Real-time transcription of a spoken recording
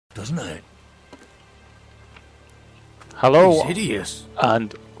doesn't it? Hello. He's hideous.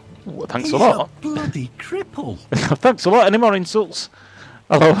 And thanks He's a lot. a bloody cripple. Thanks a lot. Any more insults?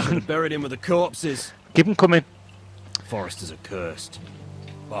 Hello. Should have buried him with the corpses. Keep them coming. Foresters are cursed.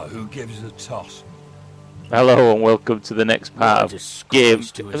 But who gives a toss? Hello and welcome to the next part What a of Game.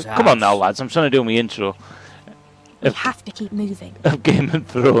 disgrace to his Come on now, house. lads. I'm trying to do my intro We have to keep moving. of Game of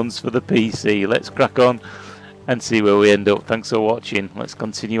Thrones for the PC. Let's crack on and see where we end up. Thanks for watching. Let's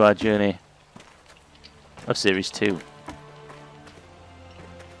continue our journey of Series 2.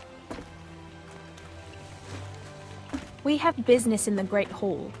 We have business in the Great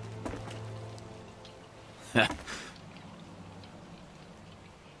Hall.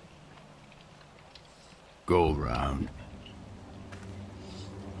 Go round.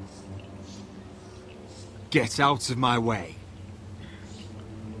 Get out of my way.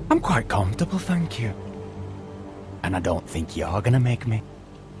 I'm quite comfortable, thank you. And I don't think you're gonna make me.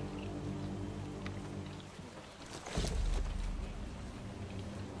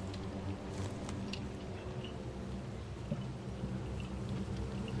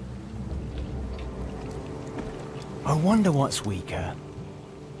 I wonder what's weaker.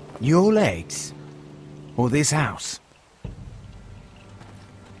 Your legs? Or this house?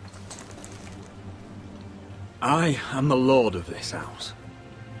 I am the lord of this house.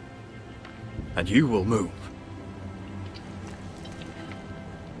 And you will move.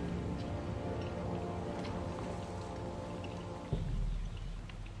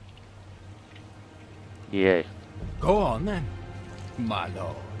 Yeah. Go on then, my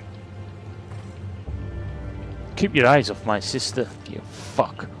lord. Keep your eyes off my sister, you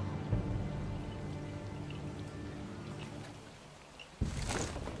fuck.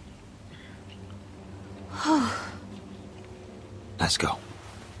 Let's go.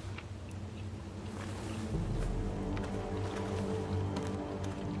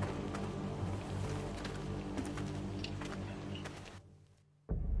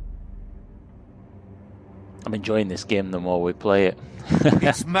 I'm enjoying this game the more we play it.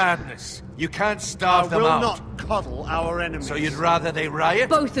 It's madness. You can't starve them We'll out. not coddle our enemies. So you'd rather they riot?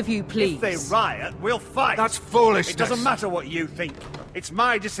 Both of you, please. If they riot, we'll fight. That's foolishness. It doesn't matter what you think. It's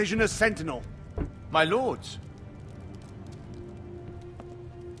my decision as Sentinel. My lords.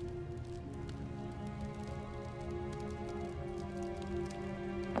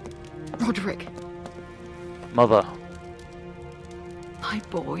 Roderick, Mother. my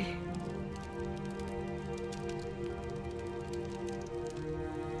boy.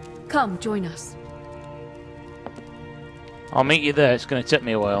 Come, join us. I'll meet you there. It's going to take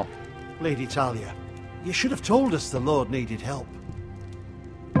me a while. Lady Talia, you should have told us the Lord needed help.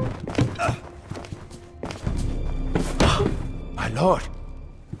 My lord.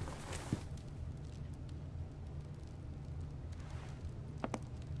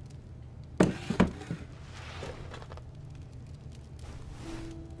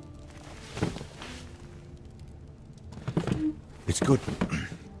 It's good.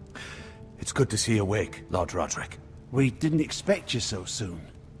 It's good to see you awake, Lord Roderick. We didn't expect you so soon.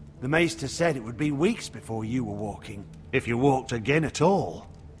 The Maester said it would be weeks before you were walking, if you walked again at all.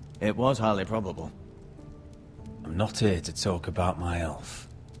 It was highly probable. I'm not here to talk about my elf.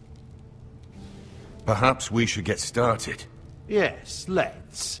 Perhaps we should get started. Yes,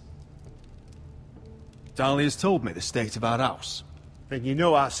 let's. Dahlia's told me the state of our house. Then you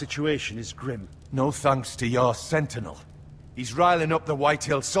know our situation is grim. No thanks to your sentinel. He's riling up the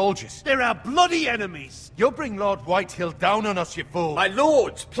Whitehill soldiers. They're our bloody enemies! You'll bring Lord Whitehill down on us, you fool. My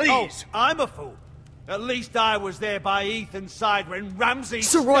lords, please! Oh, I'm a fool. At least I was there by Ethan's side when Ramsay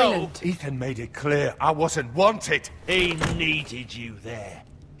Sir Royland. Ethan made it clear I wasn't wanted. He needed you there.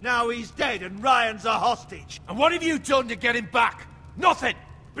 Now he's dead and Ryan's a hostage. And what have you done to get him back? Nothing!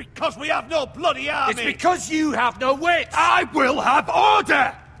 Because we have no bloody army! It's because you have no wits! I will have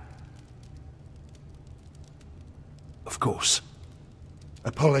order! Of course.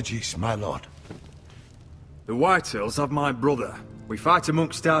 Apologies, my lord. The Whitehills have my brother. We fight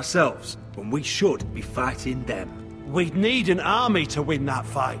amongst ourselves, when we should be fighting them. We'd need an army to win that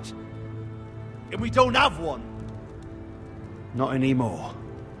fight. And we don't have one. Not anymore.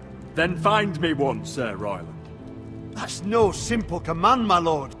 Then find me one, Sir Royland. That's no simple command, my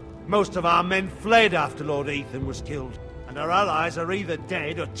lord. Most of our men fled after Lord Ethan was killed, and our allies are either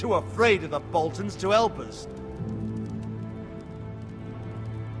dead or too afraid of the Boltons to help us.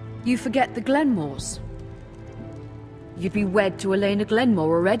 You forget the Glenmores. You'd be wed to Elena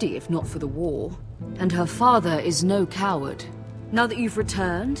Glenmore already if not for the war. And her father is no coward. Now that you've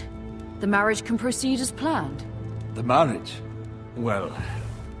returned, the marriage can proceed as planned. The marriage? Well,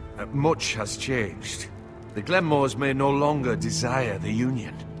 much has changed. The Glenmores may no longer desire the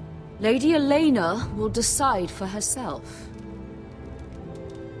union. Lady Elena will decide for herself.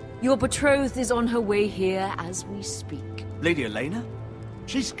 Your betrothed is on her way here as we speak. Lady Elena?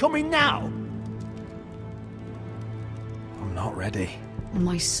 She's coming now! I'm not ready.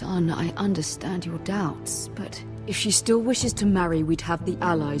 My son, I understand your doubts, but if she still wishes to marry, we'd have the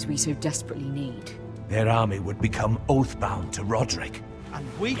allies we so desperately need. Their army would become oath-bound to Roderick. And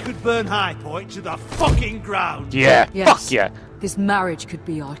we could burn High Point to the fucking ground! Yeah, Yes. fuck yeah. This marriage could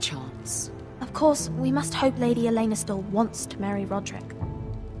be our chance. Of course, we must hope Lady Elena still wants to marry Roderick.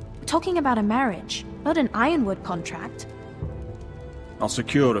 We're talking about a marriage, not an Ironwood contract. I'll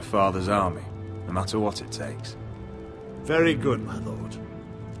secure her father's army, no matter what it takes. Very good, my lord.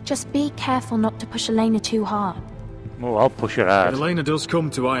 Just be careful not to push Elena too hard. Oh, I'll push her If hard. Elena does come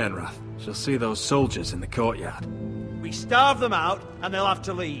to Ironrath, she'll see those soldiers in the courtyard. We starve them out, and they'll have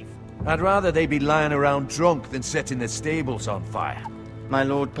to leave. I'd rather they be lying around drunk than setting the stables on fire. My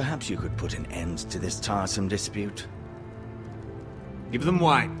lord, perhaps you could put an end to this tiresome dispute. Give them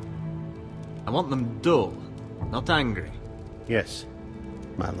wine. I want them dull, not angry. Yes,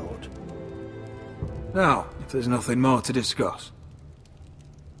 my lord. Now, if there's nothing more to discuss.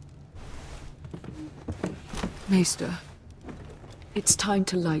 Maester, it's time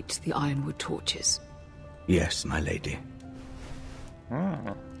to light the Ironwood torches. Yes, my lady.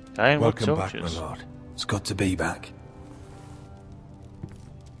 Ironwood Welcome back, torches. my lord. It's good to be back.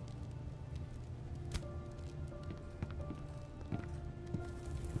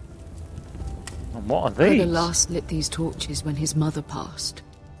 And what are these? Brother last lit these torches when his mother passed.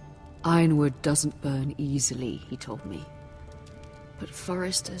 Ironwood doesn't burn easily, he told me. But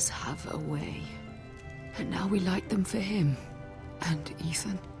foresters have a way. And now we light them for him. And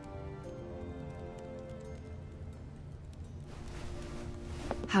Ethan.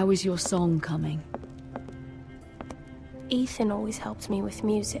 How is your song coming? Ethan always helps me with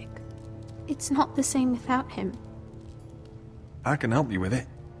music. It's not the same without him. I can help you with it.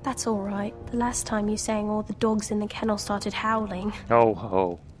 That's all right. The last time you sang, all the dogs in the kennel started howling. Oh,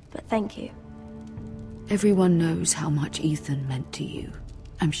 ho. But thank you. Everyone knows how much Ethan meant to you.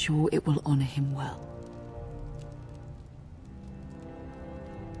 I'm sure it will honor him well.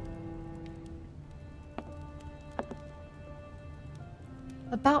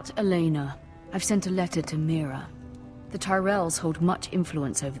 About Elena, I've sent a letter to Mira. The Tyrells hold much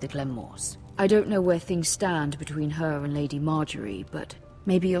influence over the Glenmores. I don't know where things stand between her and Lady Marjorie, but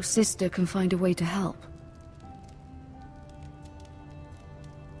maybe your sister can find a way to help.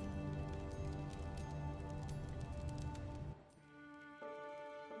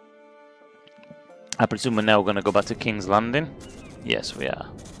 I presume we're now going to go back to King's Landing? Yes, we are.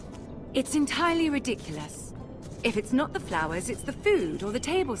 It's entirely ridiculous. If it's not the flowers, it's the food or the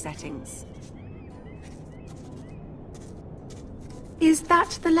table settings. Is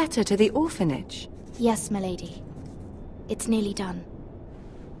that the letter to the orphanage? Yes, my lady. It's nearly done.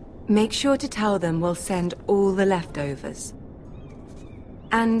 Make sure to tell them we'll send all the leftovers.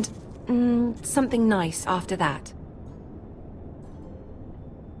 And something nice after that.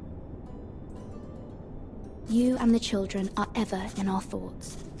 You and the children are ever in our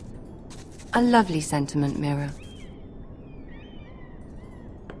thoughts. A lovely sentiment, Mira.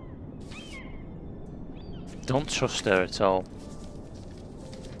 Don't trust her at all.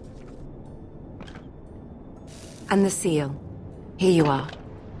 And the seal. Here you are.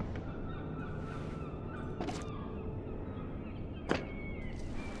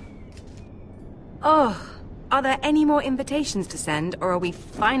 Oh, are there any more invitations to send, or are we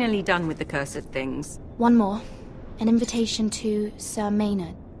finally done with the cursed things? One more. An invitation to Sir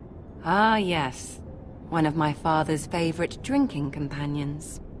Maynard. Ah, yes. One of my father's favorite drinking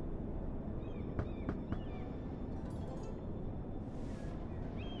companions.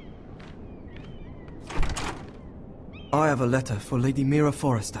 I have a letter for Lady Mira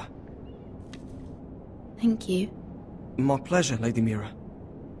Forrester. Thank you. My pleasure, Lady Mira.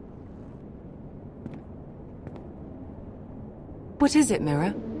 What is it,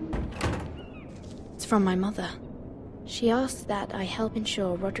 Mira? It's from my mother. She asks that I help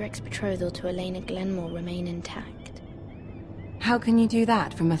ensure Roderick's betrothal to Elena Glenmore remain intact. How can you do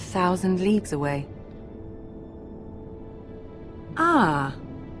that from 1,000 leagues away? Ah,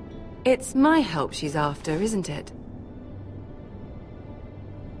 it's my help she's after, isn't it?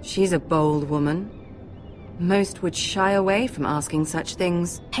 She's a bold woman. Most would shy away from asking such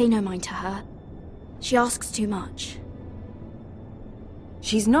things. Pay no mind to her. She asks too much.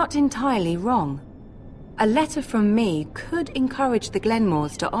 She's not entirely wrong. A letter from me could encourage the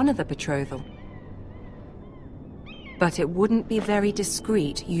Glenmores to honor the betrothal. But it wouldn't be very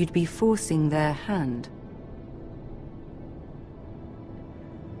discreet. You'd be forcing their hand.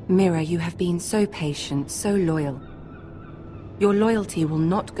 Mira, you have been so patient, so loyal. Your loyalty will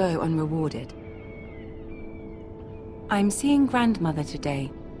not go unrewarded. I'm seeing Grandmother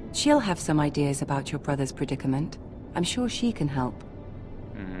today. She'll have some ideas about your brother's predicament. I'm sure she can help.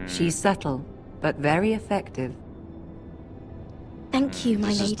 She's subtle, but very effective. Thank you, my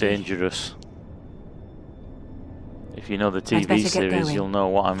lady. This is dangerous. If you know the I'd better TV get series, going. you'll know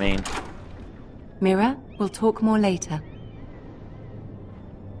what I mean. Mira, we'll talk more later.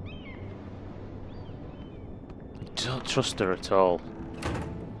 Don't trust her at all.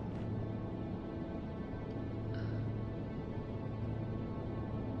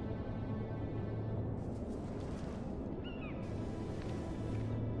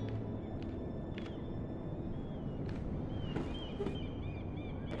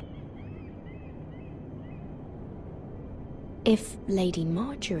 If Lady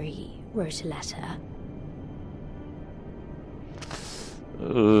Marjorie wrote a letter...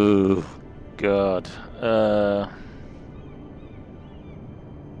 Oh, God.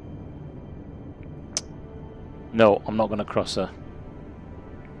 No, I'm not going to cross her.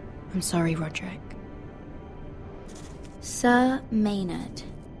 I'm sorry, Roderick. Sir Maynard,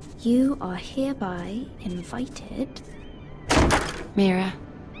 you are hereby invited... Mira,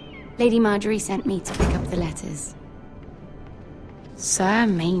 Lady Marjorie sent me to pick up the letters. Sir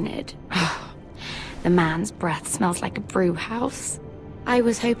Maynard. The man's breath smells like a brew house. I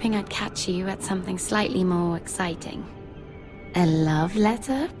was hoping I'd catch you at something slightly more exciting. A love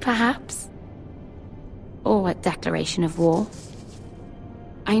letter, perhaps? Or a declaration of war.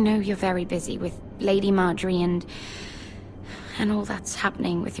 I know you're very busy with Lady Marjorie and all that's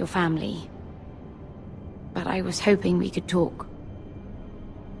happening with your family. But I was hoping we could talk.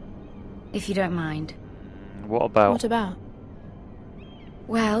 If you don't mind. What about? What about?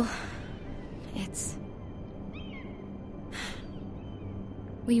 Well, it's...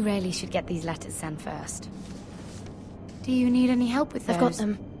 We really should get these letters sent first. Do you need any help with those? I've got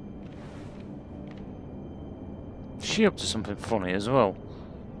them. Is she up to something funny as well?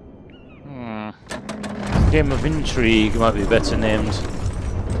 Game of Intrigue might be better named.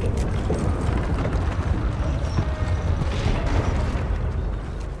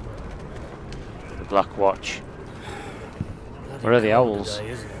 The Black Watch. Where are the owls? Today,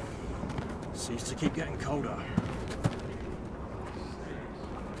 isn't it? Seems to keep getting colder.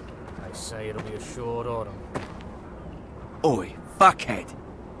 They say it'll be a short autumn. Oi, fuckhead.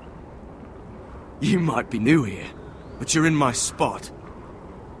 You might be new here, but you're in my spot.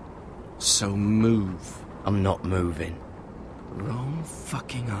 So move. I'm not moving. Wrong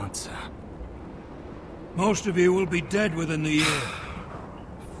fucking answer. Most of you will be dead within the year.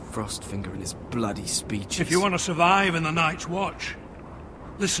 Frostfinger and his bloody speeches. If you want to survive in the Night's Watch,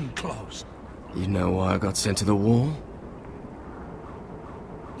 listen close. You know why I got sent to the wall?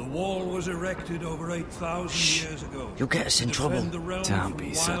 The wall was erected over 8,000 years ago. You'll get us in trouble. Don't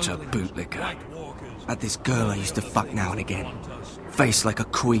be such a bootlicker. Had this girl I used to fuck now and again. Face like a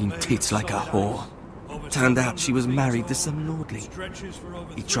queen, tits like a whore. Turned out she was married to some lordly.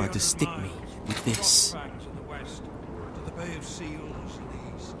 He tried to stick me with this.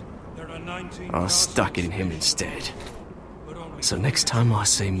 I stuck it in him instead. So next time I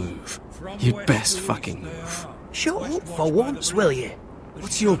say move, you'd best fucking move. Shut up for once, will you?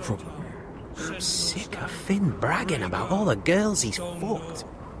 What's your problem? I'm sick of Finn bragging about all the girls he's fucked.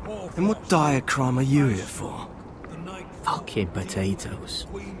 And what dire crime are you here for? Fucking potatoes.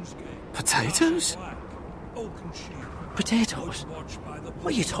 Potatoes? Potatoes?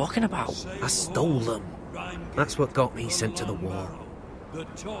 What are you talking about? I stole them. That's what got me sent to the war.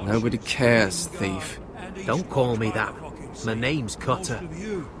 Nobody cares, thief. Don't call me that. My name's Cutter.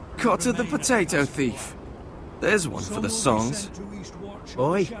 Cutter the potato thief. There's one for the songs.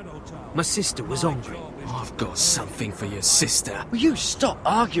 Oi, my sister was hungry. I've got something for your sister. Will you stop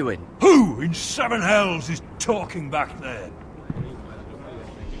arguing? Who in seven hells is talking back there?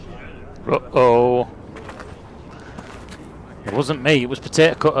 Uh-oh. It wasn't me, it was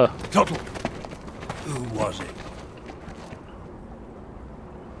Potato Cutter. Tuttle. Who was it?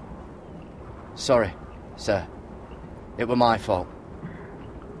 Sorry, sir. It were my fault.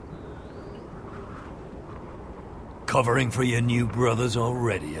 Covering for your new brothers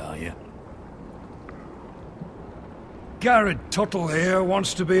already, are you? Garrett Tuttle here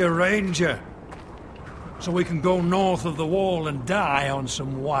wants to be a ranger. So we can go north of the wall and die on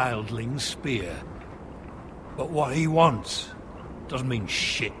some wildling's spear. But what he wants doesn't mean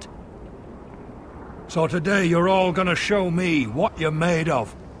shit. So today you're all gonna show me what you're made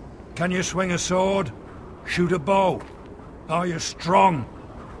of. Can you swing a sword? Shoot a bow? Are you strong?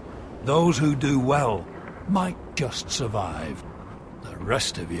 Those who do well might just survive. The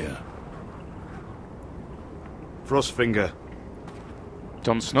rest of you. Frostfinger.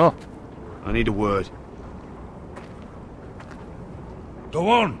 Jon Snow. I need a word. Go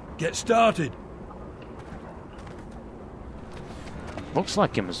on, get started. Looks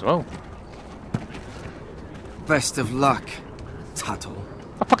like him as well. Best of luck, Tuttle.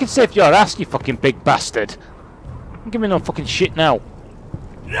 I fucking saved your ass, you fucking big bastard. Don't give me no fucking shit now.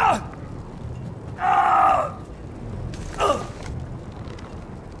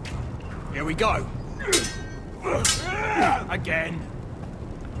 Here we go. Again.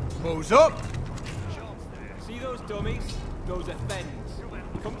 Moves up. See those dummies? Those are Fens.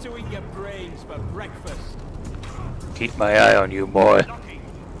 Come to eat your brains for breakfast. Keep my eye on you, boy.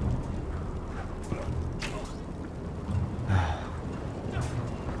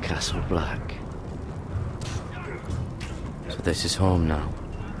 Castle Black. So this is home now.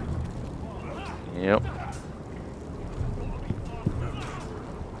 Yep.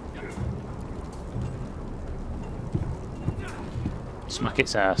 Smack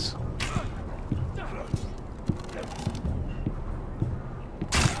its ass.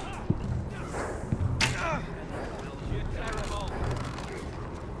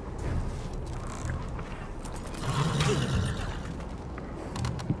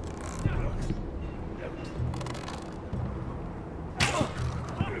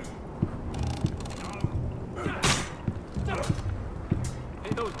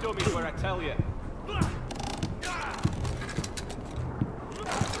 Hit those dummies where I tell you.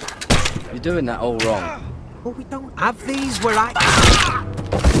 You're doing that all wrong. But we don't have these where I...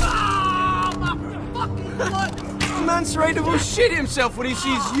 Man's ready to shit himself when he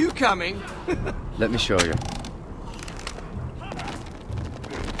sees you coming. Let me show you.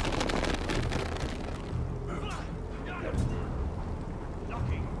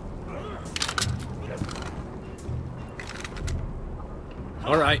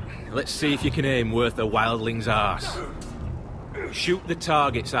 Alright, let's see if you can aim worth a wildling's arse. Shoot the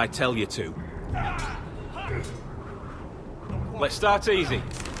targets I tell you to. Let's start easy.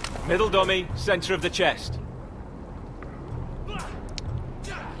 Middle dummy, center of the chest.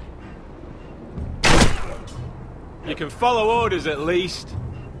 You can follow orders at least.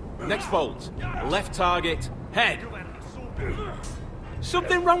 Next bolt. Left target, head.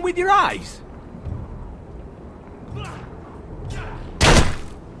 Something wrong with your eyes?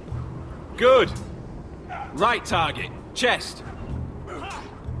 Good. Right target, chest.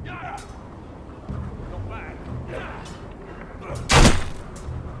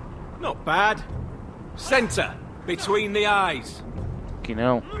 Not bad. Center, between the eyes. Fucking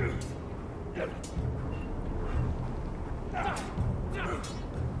hell.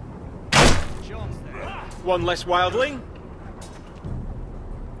 One less wildling.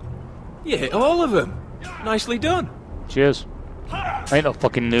 You hit all of them. Nicely done. Cheers. I ain't no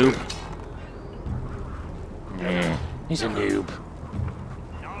fucking noob. He's a noob.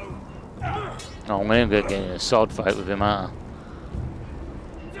 Oh, I'm gonna get in a sword fight with him, aren't I?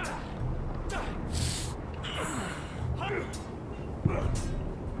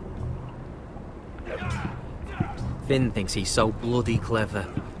 Finn thinks he's so bloody clever.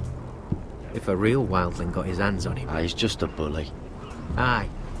 If a real wildling got his hands on him... He's just a bully. Aye,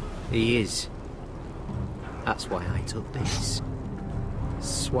 he is. That's why I took this.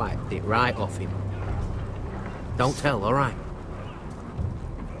 Swiped it right off him. Don't tell, alright?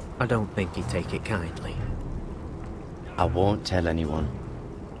 I don't think he'd take it kindly. I won't tell anyone.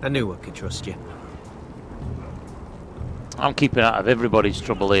 I knew I could trust you. I'm keeping out of everybody's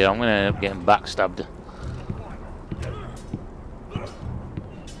trouble here. I'm gonna end up getting backstabbed.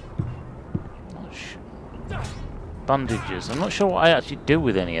 Bandages. I'm not sure what I actually do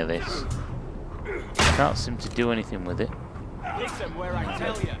with any of this. Can't seem to do anything with it. Hit them where I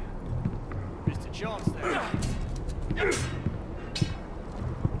tell you. Mr. Chance there.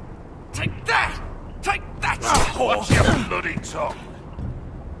 Take that! Take that! Watch your bloody tongue!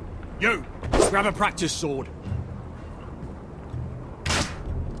 You! Grab a practice sword.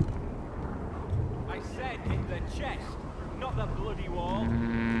 I said hit the chest, not the bloody wall.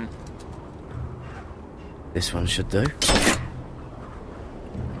 This one should do.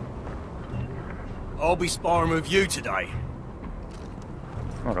 I'll be sparring with you today.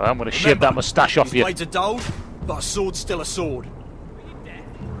 Alright, I'm gonna shave that moustache off you. Blades are dulled, but a sword's still a sword.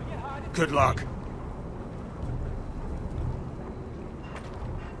 Good luck.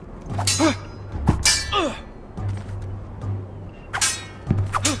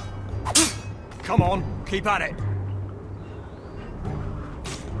 Come on, keep at it.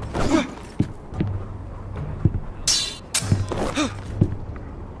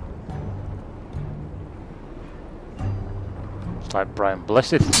 Like Brian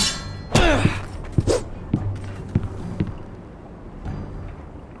Blessed.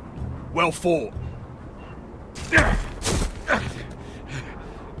 Well fought.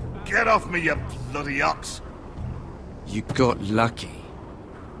 Get off me, you bloody ox. You got lucky.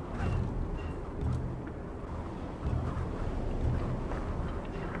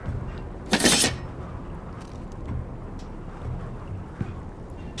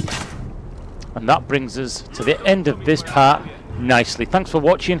 And that brings us to the end of this part nicely. Thanks for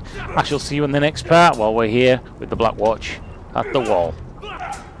watching. I shall see you in the next part while we're here with the Black Watch at the wall.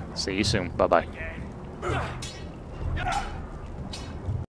 See you soon. Bye-bye.